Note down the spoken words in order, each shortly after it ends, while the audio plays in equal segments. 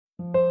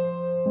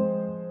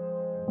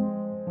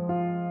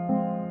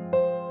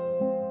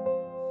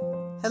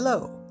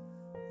Hello,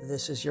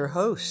 this is your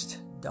host,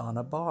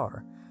 Donna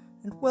Barr,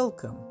 and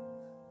welcome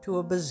to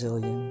A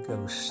Bazillion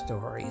Ghost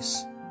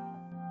Stories.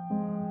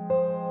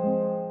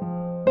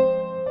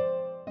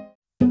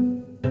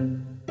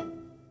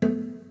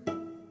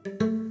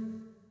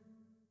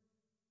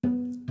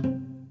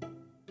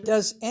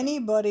 Does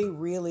anybody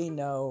really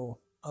know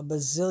a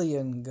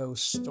bazillion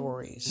ghost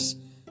stories?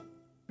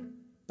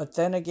 But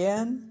then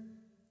again,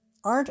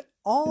 aren't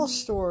all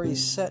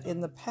stories set in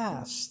the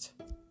past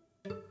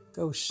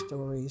ghost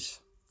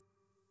stories?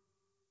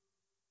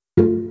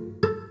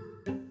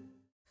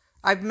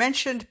 I've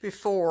mentioned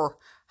before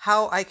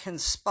how I can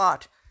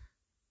spot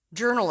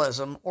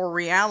journalism or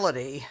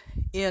reality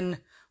in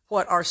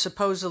what are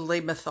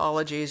supposedly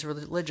mythologies,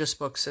 religious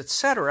books,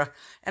 etc.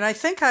 And I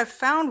think I've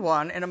found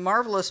one in a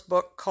marvelous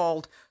book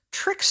called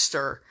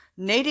Trickster,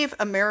 Native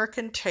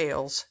American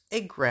Tales, a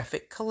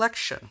Graphic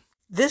Collection.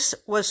 This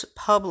was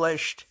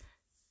published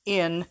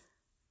in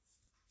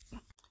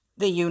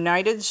the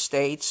United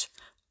States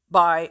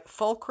by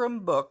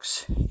Fulcrum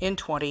Books in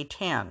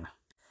 2010.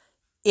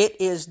 It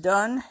is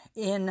done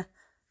in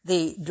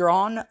the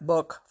drawn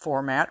book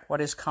format, what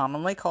is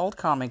commonly called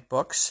comic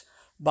books,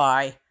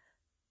 by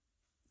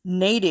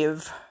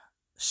native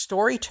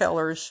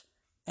storytellers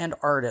and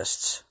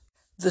artists.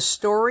 The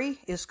story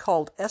is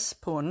called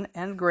Espun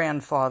and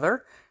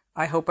Grandfather.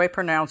 I hope I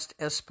pronounced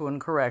Espun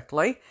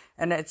correctly.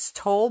 And it's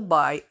told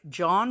by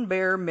John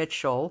Bear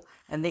Mitchell,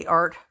 and the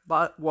art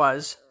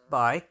was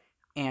by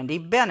Andy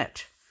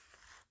Bennett.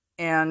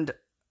 And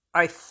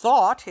I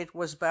thought it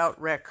was about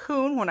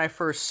raccoon when I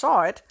first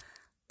saw it,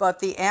 but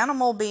the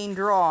animal being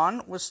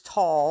drawn was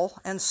tall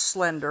and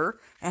slender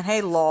and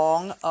had a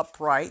long,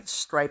 upright,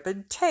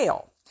 striped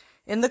tail.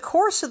 In the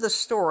course of the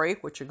story,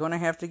 which you're going to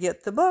have to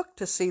get the book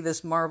to see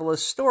this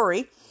marvelous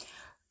story,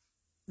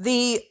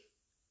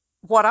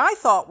 what I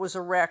thought was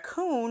a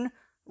raccoon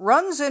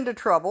runs into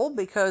trouble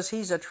because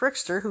he's a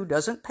trickster who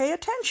doesn't pay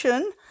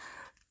attention,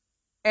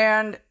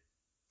 and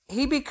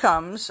he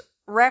becomes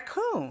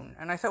raccoon.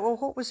 And I thought, well,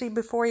 what was he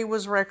before he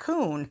was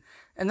raccoon?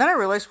 And then I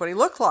realized what he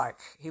looked like.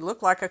 He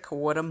looked like a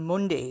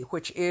coatimundi,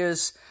 which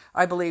is,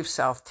 I believe,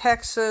 South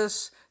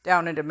Texas,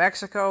 down into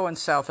Mexico and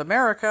South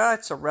America.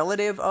 It's a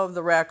relative of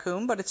the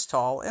raccoon, but it's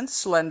tall and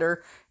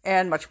slender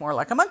and much more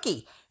like a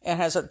monkey and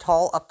has a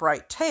tall,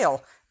 upright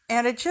tail.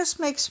 And it just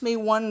makes me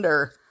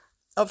wonder,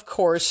 of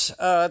course,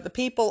 the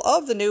people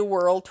of the New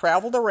World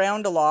traveled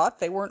around a lot.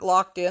 They weren't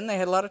locked in. They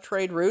had a lot of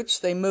trade routes.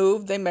 They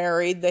moved, they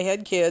married, they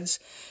had kids.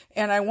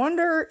 And I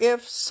wonder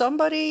if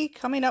somebody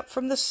coming up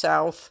from the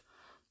South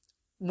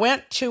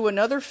went to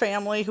another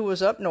family who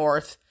was up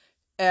north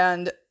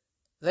and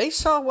they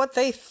saw what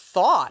they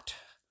thought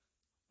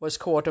was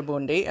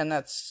coatimundi, and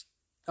that's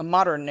a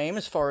modern name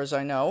as far as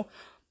I know,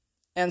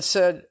 and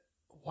said,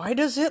 why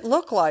does it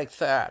look like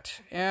that?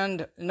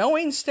 And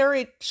knowing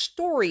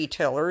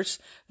storytellers,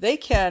 they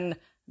can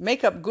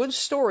make up good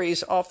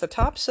stories off the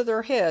tops of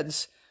their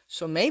heads.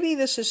 So maybe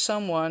this is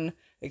someone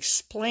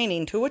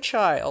explaining to a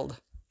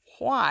child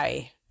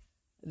why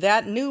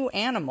that new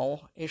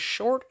animal is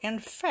short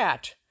and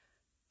fat,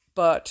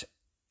 but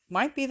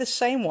might be the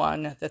same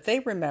one that they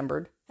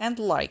remembered and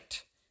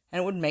liked,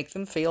 and it would make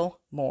them feel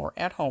more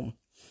at home.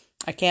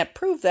 I can't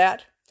prove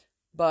that,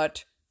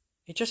 but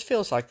it just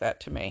feels like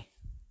that to me.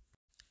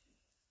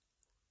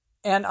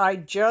 And I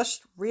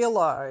just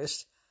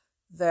realized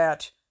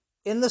that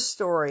in the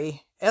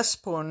story,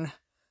 Espun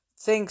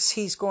thinks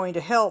he's going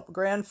to help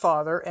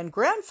Grandfather, and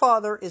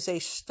Grandfather is a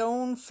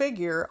stone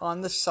figure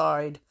on the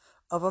side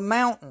of a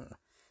mountain.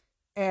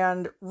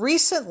 And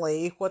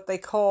recently, what they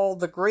call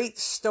the Great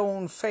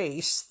Stone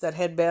Face that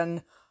had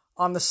been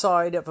on the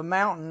side of a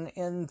mountain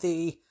in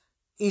the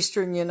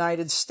eastern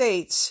United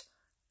States,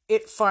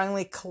 it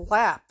finally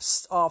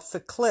collapsed off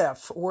the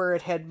cliff where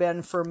it had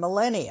been for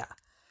millennia.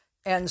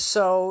 And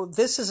so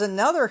this is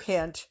another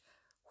hint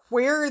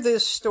where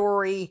this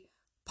story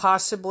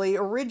possibly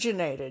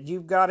originated.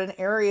 You've got an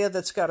area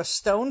that's got a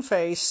stone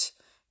face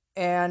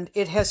and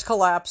it has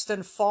collapsed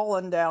and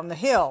fallen down the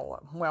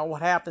hill. Well,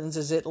 what happens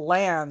is it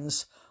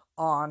lands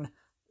on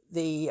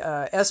the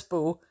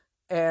Espu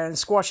and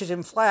squashes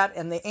him flat,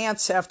 and the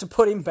ants have to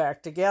put him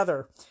back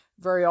together.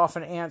 Very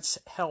often ants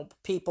help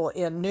people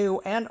in New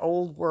and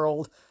Old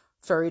World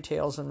fairy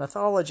tales and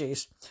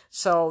mythologies.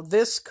 So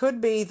this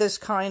could be this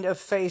kind of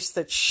face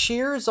that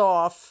shears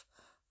off.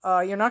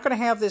 You're not going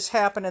to have this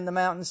happen in the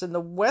mountains in the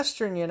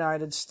western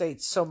United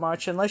States so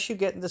much unless you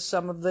get into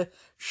some of the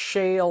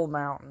shale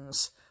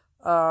mountains.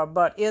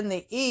 But in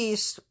the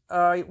east,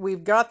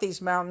 we've got these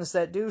mountains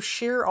that do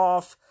shear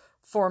off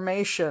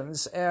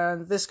formations,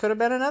 and this could have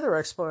been another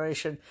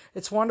explanation.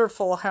 It's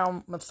wonderful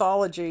how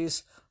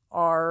mythologies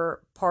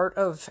are part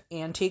of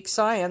antique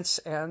science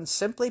and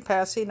simply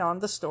passing on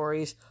the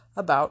stories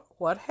about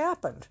what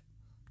happened.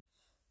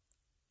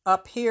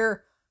 Up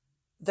here,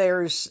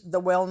 there's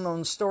the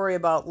well-known story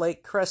about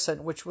Lake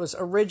Crescent, which was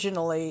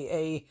originally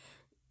a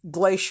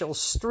glacial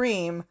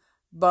stream,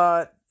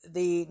 but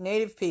the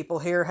native people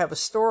here have a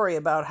story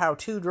about how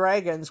two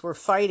dragons were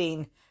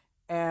fighting,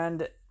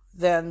 and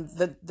then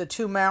the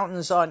two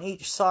mountains on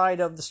each side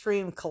of the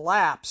stream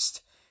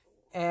collapsed,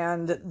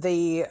 and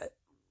the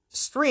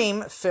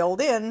stream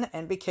filled in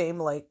and became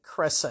Lake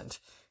Crescent.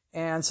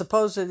 And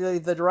supposedly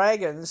the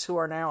dragons who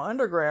are now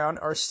underground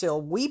are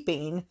still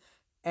weeping,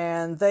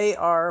 and they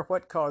are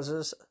what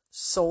causes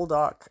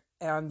Soldoc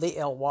and the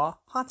Elwha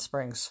hot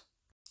springs.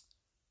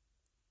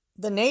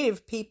 The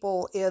native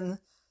people in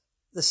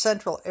the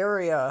central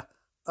area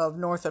of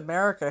North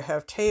America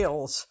have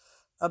tales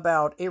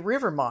about a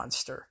river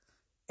monster.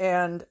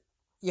 And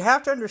you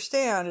have to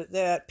understand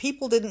that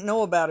people didn't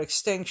know about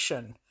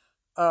extinction.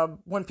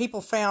 When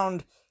people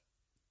found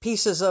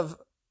pieces of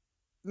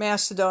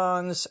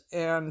mastodons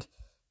and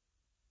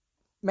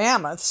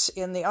mammoths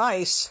in the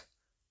ice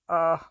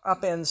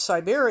up in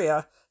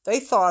Siberia, they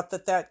thought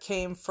that that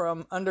came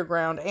from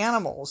underground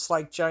animals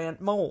like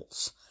giant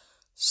moles.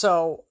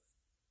 So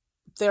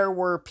there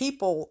were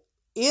people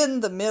in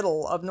the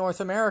middle of North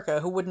America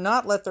who would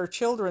not let their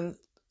children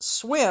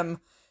swim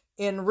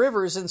in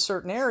rivers in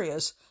certain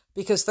areas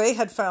because they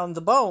had found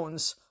the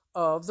bones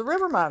of the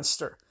river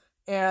monster.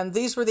 And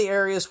these were the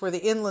areas where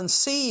the inland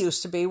sea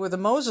used to be, where the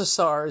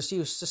mosasaurs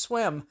used to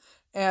swim.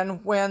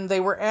 And when they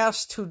were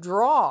asked to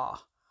draw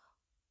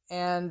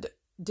and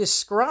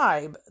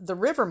describe the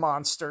river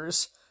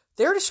monsters,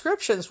 their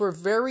descriptions were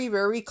very,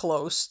 very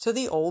close to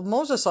the old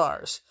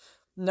mosasaurs.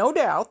 No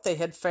doubt they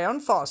had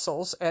found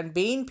fossils, and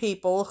being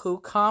people who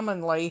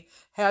commonly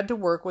had to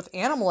work with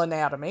animal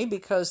anatomy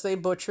because they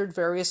butchered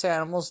various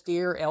animals,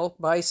 deer, elk,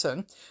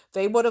 bison,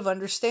 they would have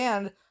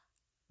understood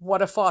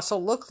what a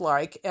fossil looked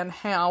like and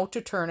how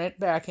to turn it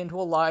back into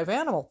a live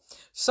animal.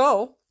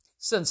 So,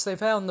 since they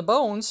found the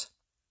bones,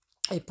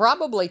 they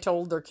probably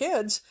told their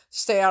kids,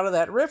 stay out of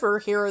that river,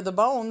 here are the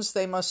bones,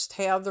 they must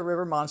have the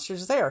river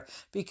monsters there.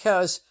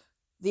 Because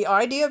the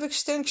idea of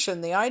extinction,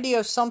 the idea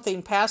of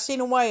something passing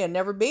away and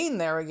never being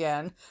there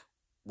again,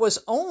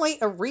 was only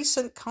a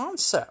recent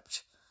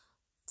concept.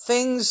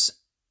 Things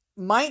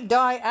might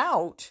die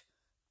out,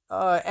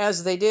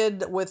 as they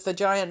did with the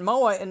giant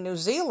moa in New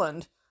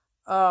Zealand,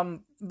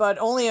 but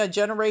only a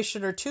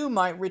generation or two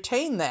might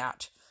retain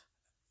that.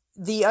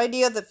 The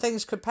idea that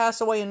things could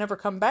pass away and never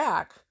come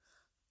back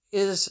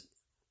is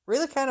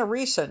really kind of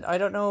recent. I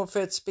don't know if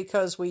it's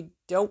because we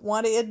don't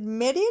want to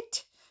admit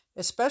it,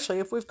 especially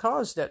if we've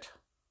caused it.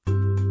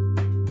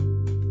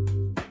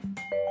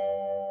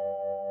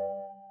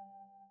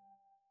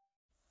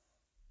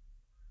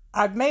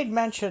 I've made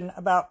mention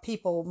about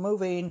people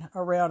moving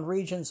around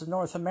regions of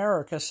North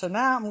America, so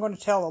now I'm going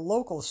to tell a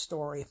local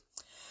story.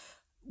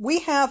 We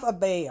have a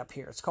bay up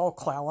here. It's called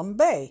Clallam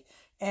Bay.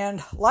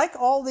 And like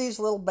all these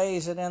little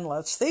bays and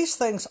inlets, these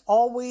things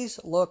always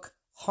look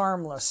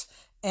harmless.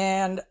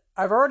 And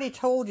I've already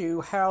told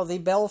you how the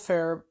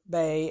Belfair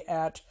Bay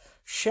at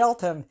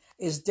Shelton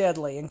is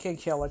deadly and can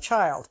kill a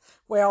child.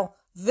 Well,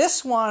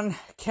 this one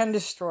can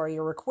destroy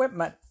your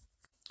equipment.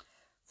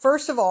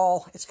 First of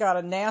all, it's got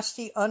a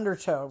nasty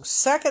undertow.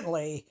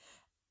 Secondly,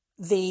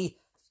 the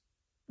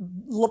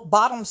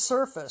bottom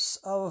surface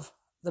of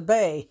the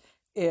bay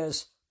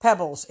is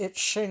pebbles, it's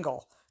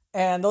shingle.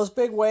 And those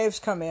big waves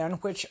come in,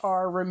 which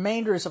are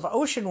remainders of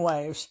ocean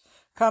waves,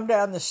 come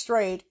down the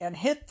strait and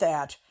hit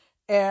that.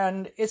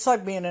 And it's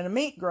like being in a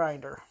meat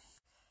grinder.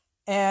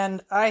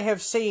 And I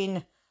have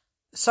seen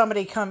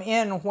somebody come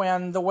in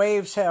when the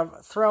waves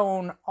have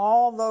thrown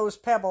all those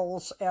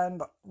pebbles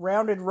and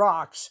rounded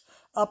rocks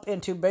up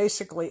into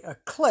basically a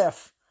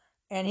cliff,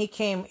 and he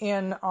came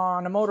in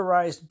on a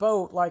motorized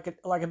boat like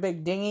a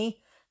big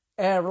dinghy,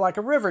 like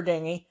a river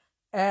dinghy,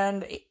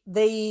 and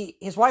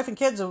his wife and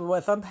kids were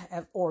with him,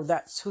 or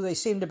that's who they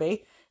seem to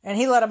be, and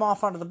he let him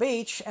off onto the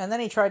beach, and then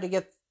he tried to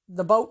get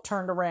the boat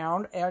turned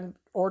around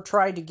or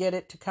tried to get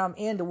it to come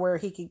into where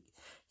he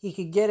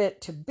could get it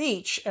to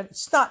beach, and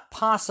it's not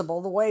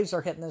possible. The waves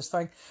are hitting this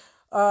thing.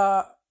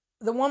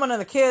 The woman and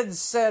the kids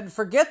said,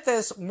 forget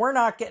this, we're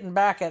not getting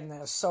back in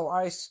this.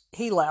 So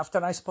he left,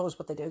 and I suppose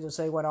what they did was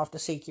they went off to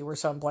Seeku or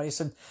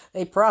someplace, and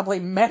they probably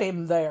met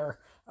him there.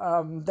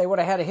 They would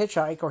have had a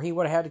hitchhike, or he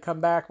would have had to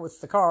come back with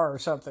the car or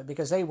something,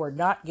 because they were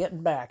not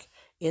getting back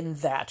in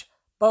that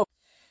boat.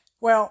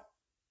 Well,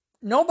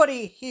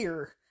 nobody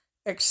here,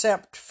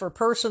 except for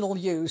personal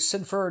use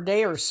and for a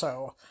day or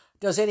so,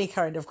 does any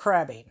kind of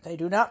crabbing. They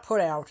do not put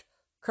out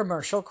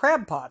commercial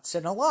crab pots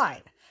in a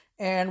line.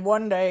 And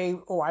one day,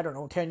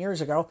 10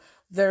 years ago,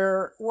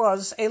 there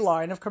was a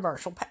line of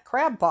commercial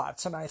crab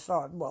pots. And I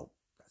thought, well,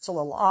 that's a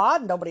little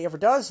odd. Nobody ever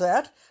does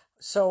that.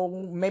 So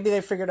maybe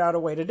they figured out a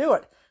way to do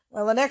it.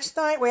 Well, the next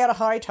night we had a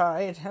high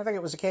tide. I think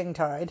it was a king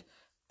tide.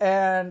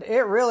 And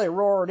it really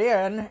roared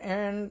in.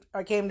 And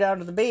I came down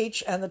to the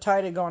beach, and the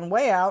tide had gone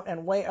way out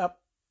and way up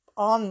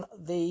on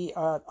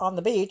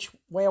the beach,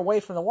 way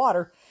away from the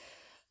water.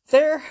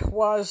 There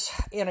was,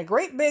 in a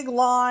great big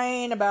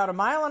line, about 1.5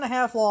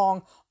 miles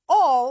long,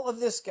 all of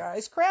this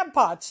guy's crab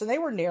pots, and they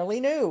were nearly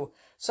new.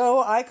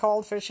 So I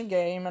called Fish and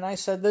Game, and I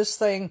said, this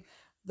thing,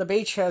 the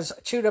beach has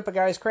chewed up a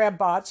guy's crab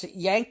pots,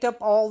 yanked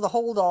up all the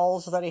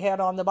holdalls that he had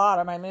on the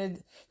bottom. I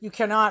mean, you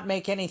cannot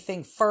make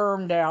anything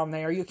firm down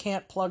there. You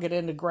can't plug it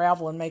into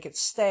gravel and make it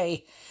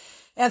stay.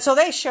 And so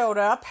they showed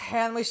up,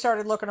 and we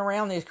started looking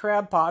around these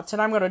crab pots,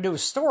 and I'm going to do a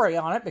story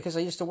on it because I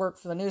used to work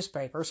for the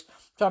newspapers,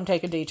 so I'm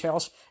taking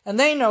details. And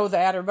they know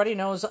that. Everybody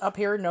knows up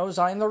here knows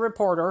I'm the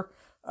reporter,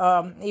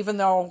 even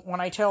though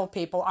when I tell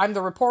people I'm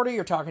the reporter,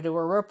 you're talking to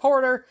a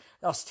reporter,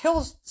 they'll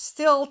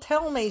still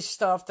tell me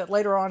stuff that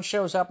later on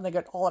shows up, and they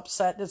get all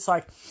upset. It's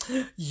like,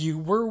 you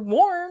were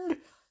warned.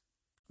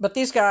 But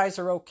these guys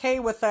are okay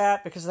with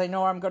that because they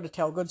know I'm going to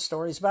tell good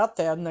stories about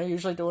them. They're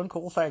usually doing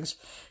cool things.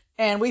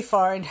 And we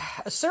find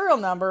a serial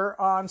number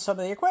on some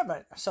of the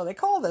equipment. So they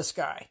call this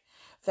guy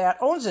that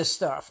owns this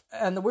stuff.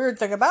 And the weird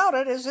thing about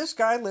it is this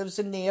guy lives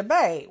in Neah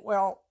Bay.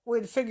 Well,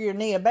 we'd figure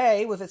Neah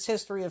Bay, with its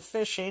history of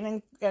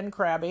fishing and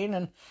crabbing,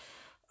 and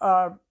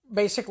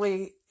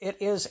basically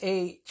it is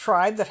a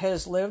tribe that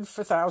has lived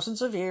for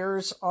thousands of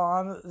years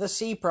on the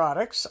sea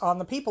products, on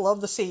the people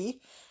of the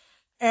sea.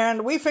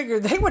 And we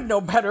figured they would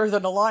know better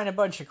than to line a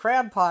bunch of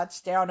crab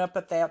pots down up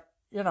at that,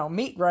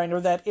 meat grinder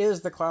that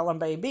is the Clallam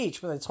Bay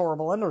Beach with its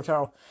horrible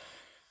undertow.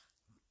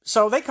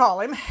 So they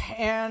call him,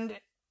 and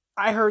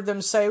I heard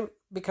them say,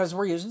 because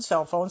we're using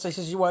cell phones, they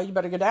says, well, you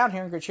better go down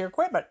here and get your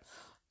equipment.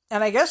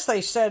 And I guess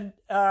they said,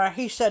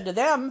 he said to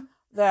them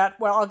that,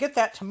 well, I'll get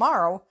that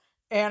tomorrow.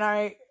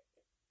 And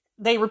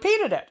they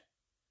repeated it.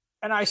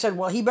 And I said,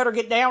 well, he better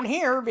get down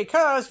here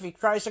because if he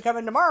tries to come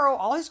in tomorrow,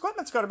 all his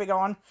equipment's going to be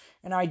gone.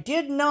 And I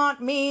did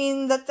not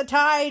mean that the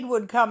tide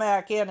would come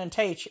back in and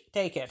take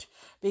it,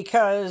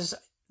 because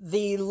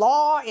the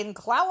law in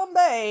Clallam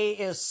Bay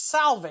is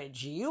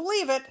salvage. You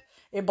leave it,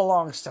 it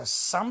belongs to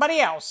somebody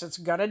else. It's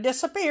going to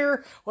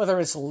disappear, whether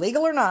it's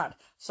legal or not.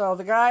 So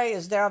the guy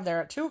is down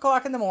there at 2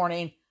 o'clock in the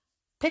morning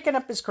picking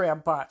up his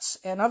crab pots.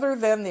 And other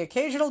than the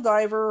occasional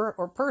diver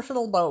or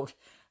personal boat,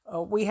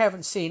 we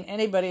haven't seen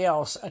anybody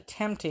else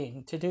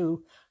attempting to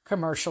do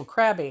commercial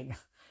crabbing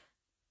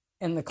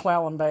in the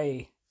Clallam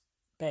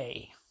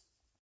Bay.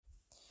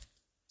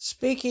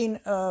 Speaking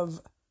of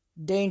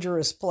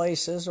dangerous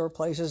places or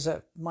places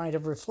that might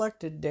have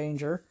reflected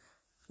danger,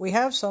 we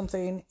have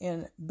something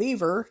in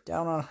Beaver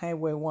down on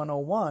Highway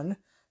 101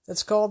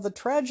 that's called the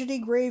Tragedy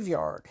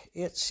Graveyard.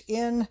 It's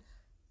in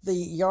the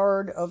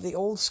yard of the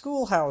old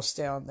schoolhouse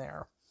down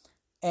there.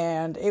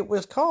 And it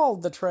was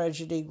called the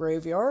Tragedy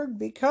Graveyard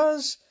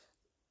because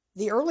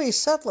the early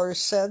settlers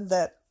said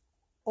that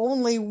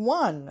only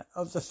one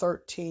of the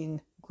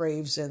 13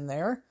 graves in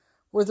there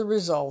were the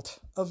result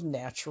of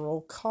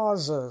natural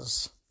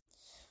causes.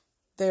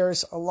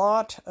 There's a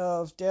lot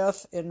of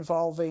death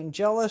involving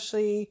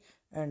jealousy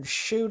and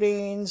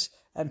shootings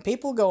and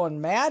people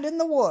going mad in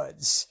the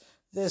woods.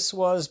 This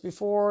was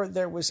before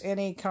there was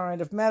any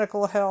kind of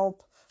medical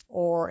help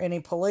or any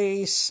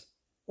police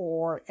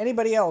or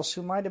anybody else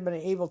who might have been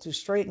able to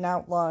straighten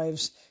out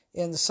lives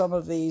in some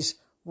of these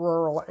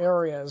rural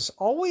areas.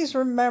 Always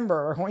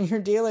remember, when you're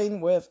dealing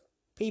with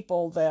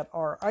people that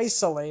are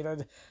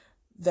isolated,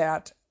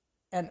 that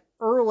an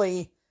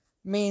early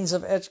means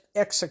of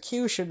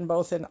execution,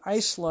 both in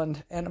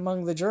Iceland and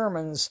among the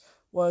Germans,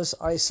 was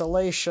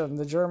isolation.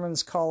 The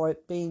Germans call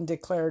it being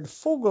declared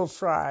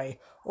vogelfrei,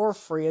 or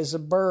free as a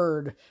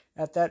bird.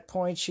 At that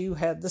point, you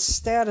had the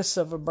status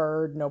of a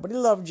bird. Nobody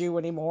loved you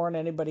anymore, and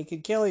anybody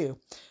could kill you.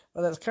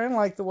 But that's kind of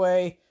like the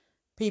way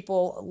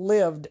people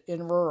lived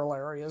in rural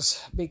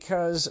areas,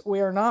 because we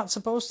are not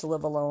supposed to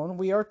live alone.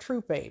 We are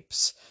troop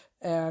apes,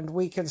 and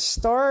we can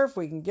starve,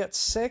 we can get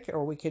sick,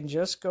 or we can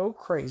just go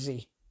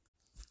crazy.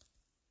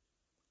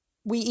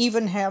 We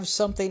even have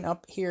something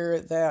up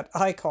here that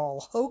I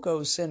call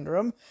Hoko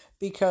syndrome,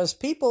 because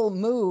people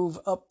move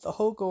up the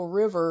Hoko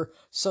River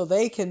so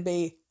they can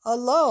be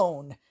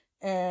alone.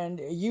 And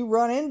you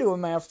run into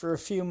them after a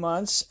few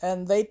months,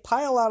 and they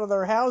pile out of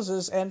their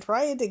houses and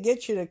try to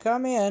get you to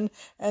come in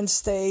and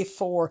stay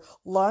for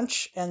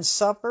lunch and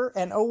supper,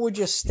 and would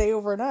you stay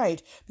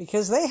overnight?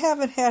 Because they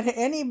haven't had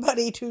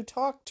anybody to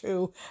talk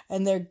to,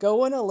 and they're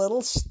going a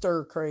little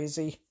stir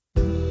crazy.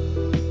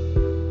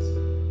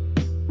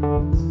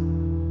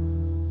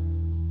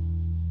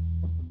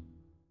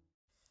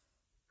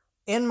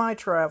 In my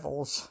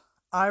travels,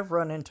 I've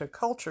run into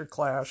culture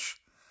clash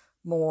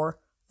more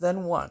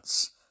than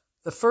once.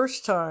 The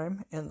first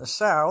time in the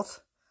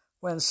South,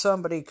 when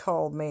somebody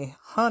called me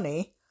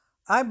honey,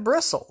 I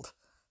bristled,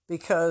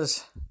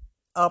 because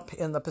up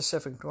in the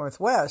Pacific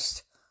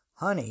Northwest,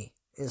 honey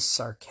is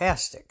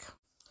sarcastic.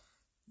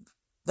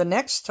 The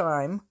next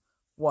time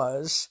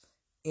was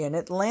in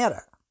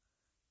Atlanta,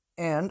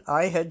 and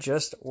I had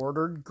just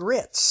ordered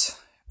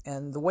grits,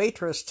 and the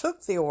waitress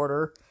took the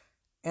order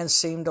and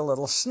seemed a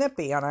little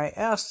snippy, and I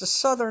asked a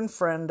Southern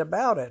friend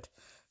about it,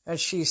 and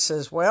she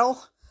says,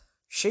 well,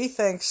 she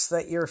thinks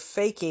that you're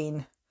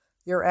faking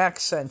your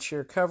accent,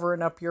 you're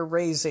covering up your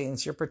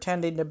raisins, you're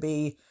pretending to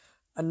be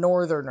a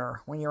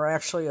Northerner when you're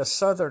actually a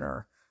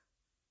Southerner.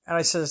 And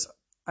I says,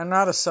 I'm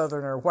not a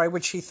Southerner, why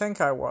would she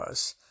think I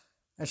was?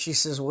 And she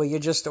says, well, you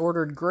just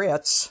ordered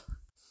grits.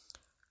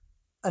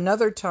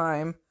 Another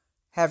time,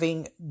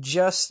 having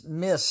just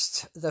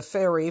missed the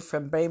ferry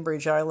from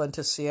Bainbridge Island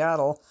to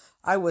Seattle,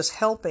 I was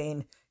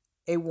helping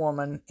a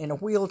woman in a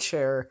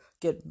wheelchair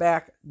get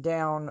back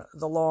down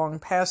the long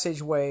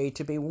passageway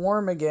to be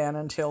warm again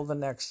until the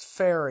next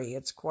ferry.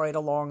 It's quite a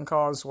long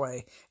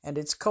causeway, and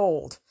it's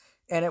cold.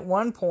 And at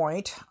one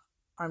point,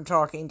 I'm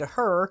talking to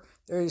her,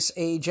 there's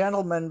a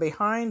gentleman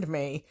behind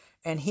me,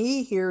 and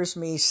he hears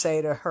me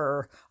say to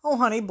her, "Oh,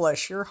 honey,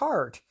 bless your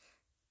heart."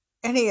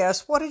 And he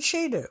asked, "What did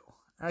she do?"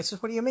 And I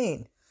said, "What do you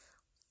mean?"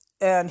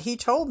 And he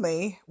told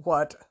me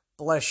what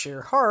 "bless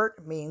your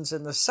heart" means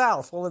in the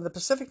South. Well, in the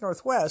Pacific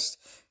Northwest,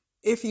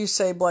 if you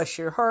say "bless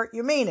your heart,"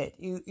 you mean it.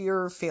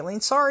 You're feeling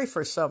sorry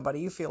for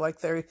somebody. You feel like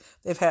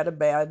they've had a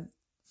bad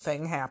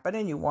thing happen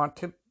and you want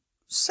to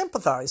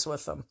sympathize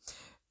with them.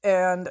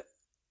 And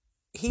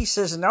he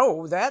says,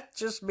 "No, that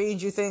just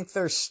means you think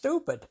they're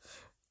stupid."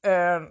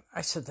 And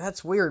I said,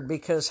 "That's weird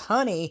because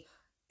honey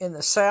in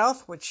the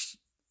South, which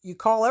you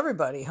call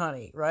everybody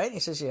honey, right?" He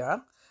says, "Yeah."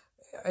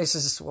 I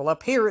says, "Well,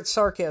 up here it's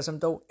sarcasm.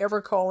 Don't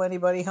ever call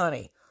anybody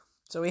honey."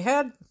 So we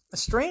had a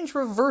strange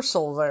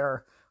reversal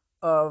there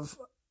of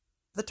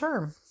the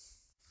term,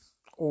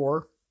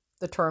 or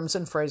the terms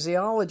and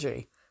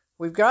phraseology.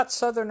 We've got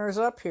Southerners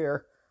up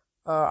here.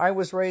 I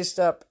was raised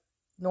up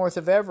north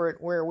of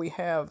Everett, where we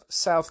have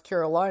South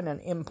Carolina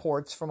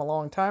imports from a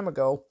long time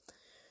ago,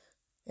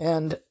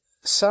 and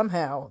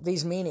somehow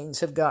these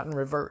meanings have gotten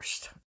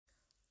reversed.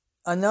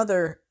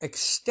 Another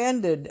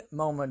extended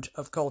moment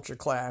of culture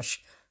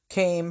clash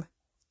came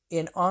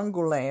in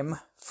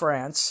Angoulême,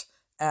 France,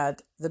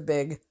 at the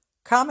big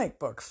comic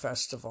book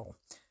festival.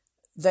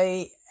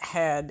 They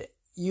had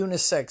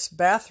unisex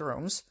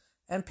bathrooms,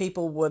 and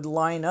people would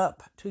line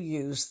up to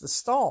use the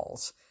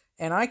stalls.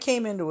 And I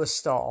came into a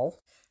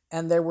stall,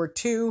 and there were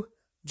two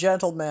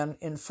gentlemen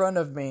in front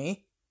of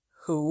me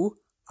who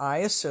I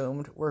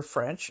assumed were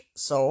French,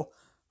 so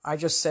I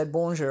just said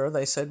bonjour.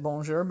 They said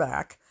bonjour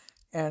back,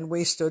 and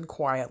we stood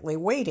quietly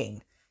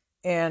waiting.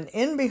 And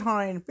in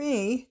behind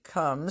me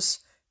comes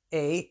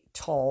a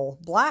tall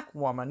black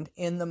woman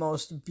in the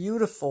most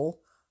beautiful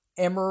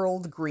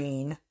emerald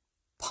green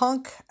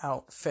punk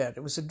outfit.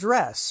 It was a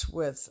dress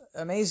with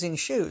amazing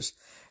shoes.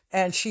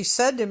 And she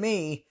said to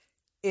me,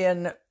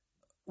 in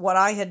what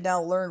I had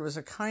now learned was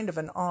a kind of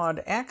an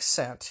odd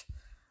accent,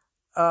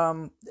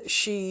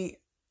 she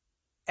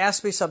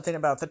asked me something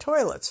about the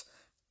toilets.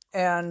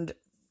 And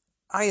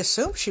I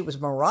assumed she was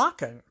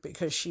Moroccan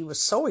because she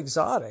was so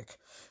exotic.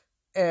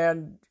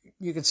 And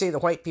you could see the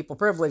white people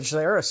privilege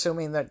there,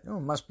 assuming that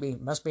must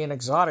be an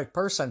exotic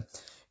person.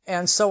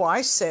 And so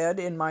I said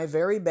in my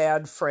very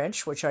bad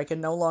French, which I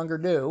can no longer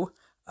do,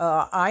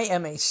 "I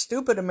am a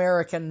stupid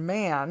American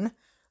man.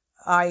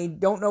 I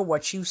don't know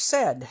what you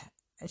said."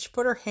 And she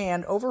put her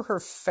hand over her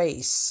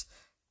face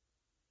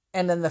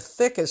and in the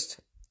thickest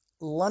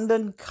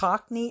London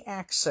Cockney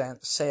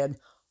accent said,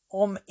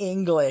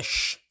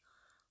 English."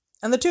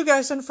 And the two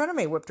guys in front of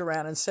me whipped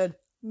around and said,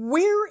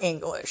 "We're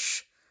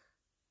English."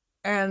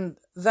 And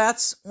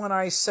that's when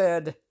I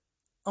said,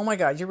 "Oh my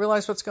God, you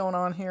realize what's going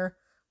on here?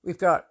 We've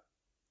got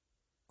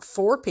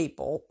 4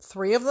 people,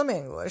 3 of them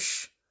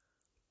English,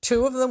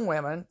 2 of them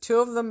women, 2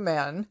 of them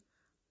men,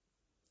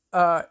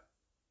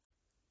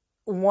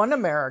 1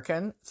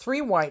 American,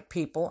 3 white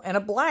people, and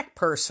a black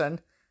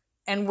person,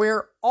 and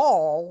we're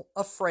all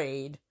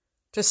afraid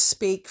to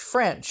speak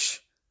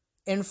French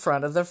in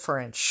front of the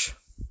French."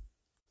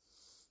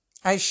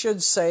 I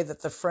should say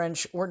that the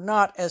French were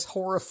not as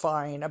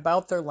horrifying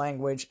about their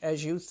language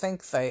as you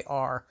think they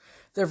are.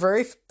 They're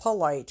very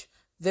polite.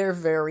 They're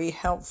very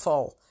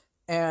helpful.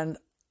 And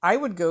I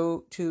would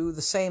go to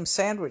the same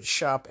sandwich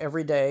shop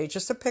every day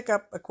just to pick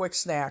up a quick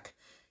snack.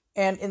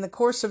 And in the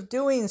course of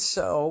doing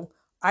so,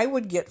 I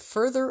would get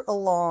further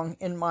along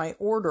in my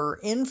order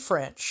in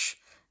French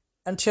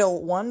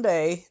until one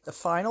day, the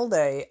final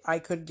day, I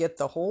could get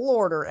the whole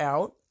order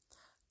out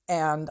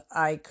and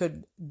I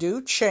could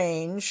do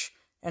change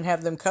and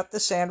have them cut the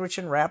sandwich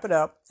and wrap it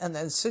up, and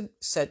then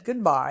said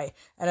goodbye.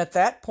 And at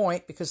that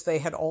point, because they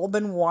had all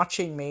been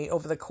watching me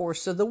over the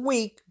course of the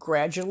week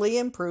gradually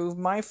improve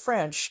my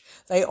French,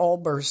 they all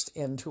burst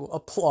into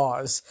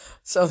applause.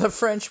 So the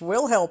French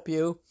will help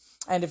you.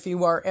 And if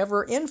you are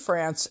ever in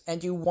France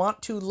and you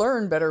want to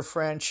learn better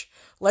French,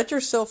 let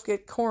yourself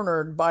get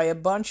cornered by a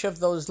bunch of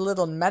those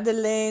little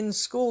Madeleine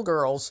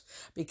schoolgirls,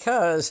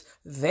 because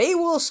they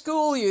will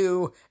school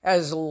you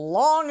as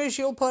long as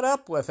you'll put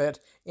up with it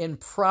in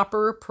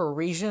proper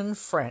Parisian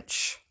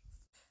French.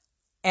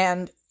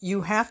 And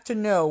you have to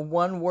know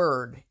one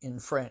word in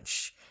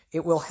French.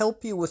 It will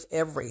help you with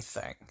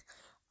everything.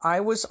 I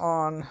was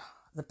on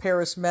the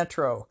Paris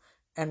Metro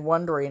and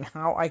wondering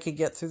how I could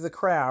get through the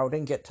crowd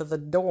and get to the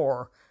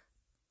door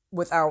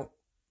without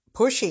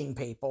pushing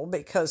people,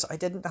 because I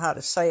didn't know how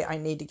to say I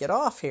need to get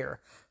off here.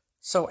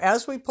 So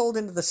as we pulled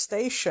into the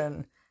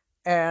station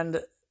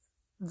and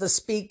the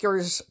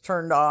speakers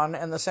turned on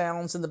and the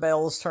sounds and the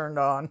bells turned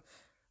on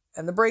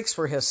and the brakes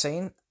were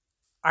hissing,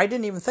 I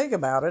didn't even think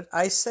about it.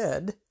 I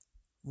said,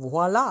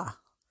 "Voila,"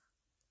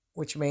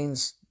 which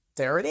means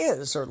there it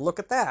is, or look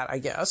at that, I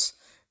guess.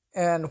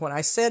 And when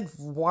I said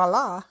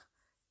voila,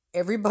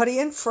 everybody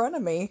in front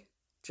of me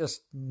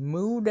just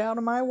moved out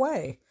of my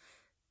way.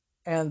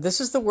 And this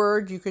is the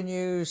word you can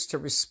use to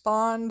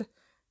respond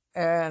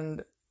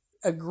and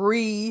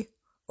agree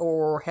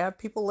or have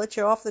people let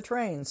you off the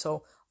train.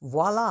 So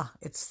voila,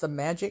 it's the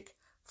magic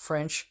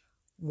French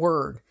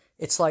word.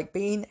 It's like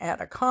being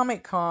at a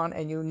Comic Con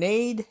and you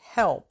need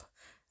help.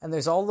 And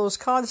there's all those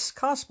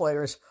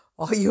cosplayers.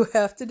 All you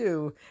have to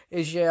do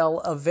is yell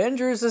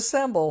Avengers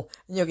Assemble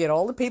and you'll get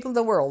all the people in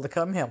the world to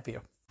come help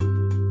you.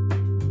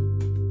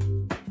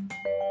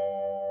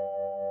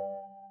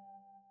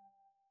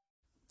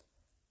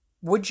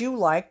 Would you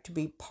like to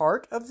be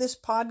part of this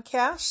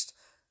podcast?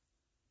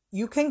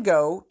 You can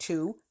go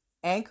to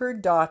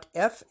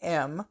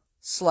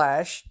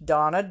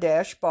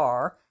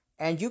anchor.fm/Donna-Bar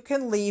and you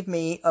can leave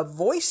me a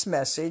voice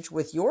message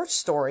with your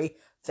story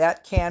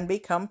that can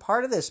become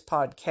part of this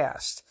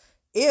podcast.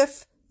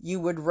 If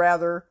you would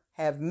rather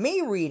have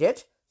me read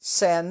it,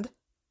 send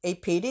a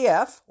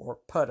PDF or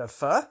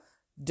PDF,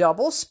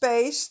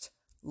 double-spaced,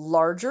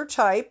 larger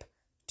type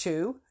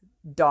to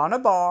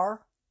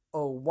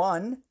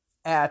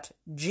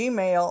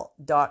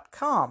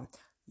donnabar01@gmail.com.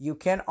 You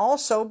can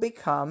also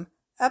become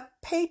a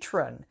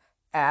patron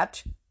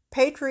at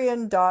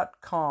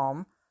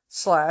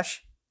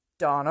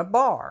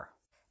patreon.com/donnabar.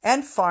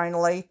 And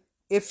finally,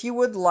 if you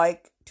would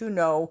like to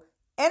know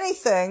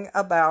anything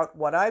about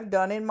what I've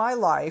done in my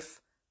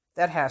life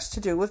that has to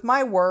do with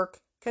my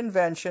work,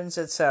 conventions,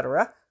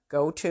 etc.,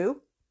 go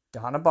to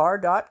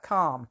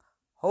donnabar.com.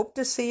 Hope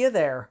to see you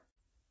there.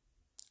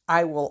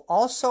 I will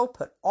also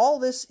put all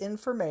this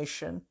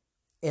information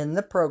in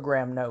the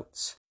program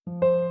notes.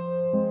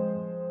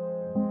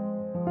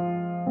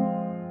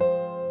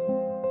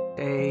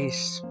 Stay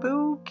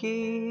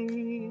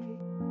spooky.